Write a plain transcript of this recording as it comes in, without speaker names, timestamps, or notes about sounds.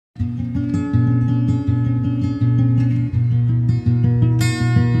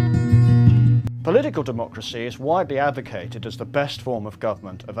Political democracy is widely advocated as the best form of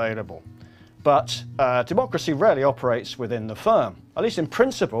government available. But democracy rarely operates within the firm. At least in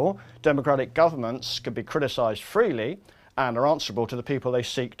principle, democratic governments can be criticised freely and are answerable to the people they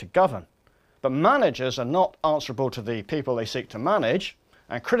seek to govern. But managers are not answerable to the people they seek to manage,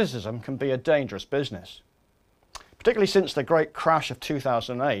 and criticism can be a dangerous business. Particularly since the great crash of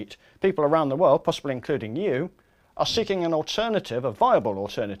 2008, people around the world, possibly including you, are seeking an alternative, a viable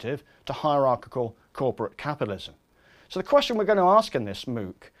alternative, to hierarchical corporate capitalism. So the question we're going to ask in this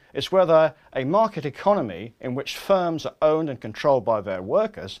MOOC is whether a market economy in which firms are owned and controlled by their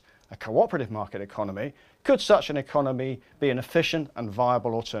workers, a cooperative market economy, could such an economy be an efficient and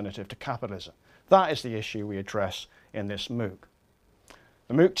viable alternative to capitalism? That is the issue we address in this MOOC.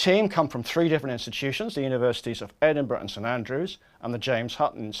 The MOOC team come from 3 different institutions, the Universities of Edinburgh and St Andrews and the James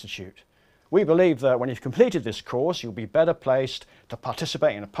Hutton Institute. We believe that when you've completed this course, you'll be better placed to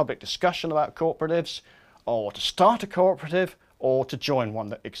participate in a public discussion about cooperatives, or to start a cooperative, or to join one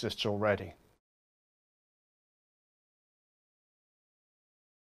that exists already.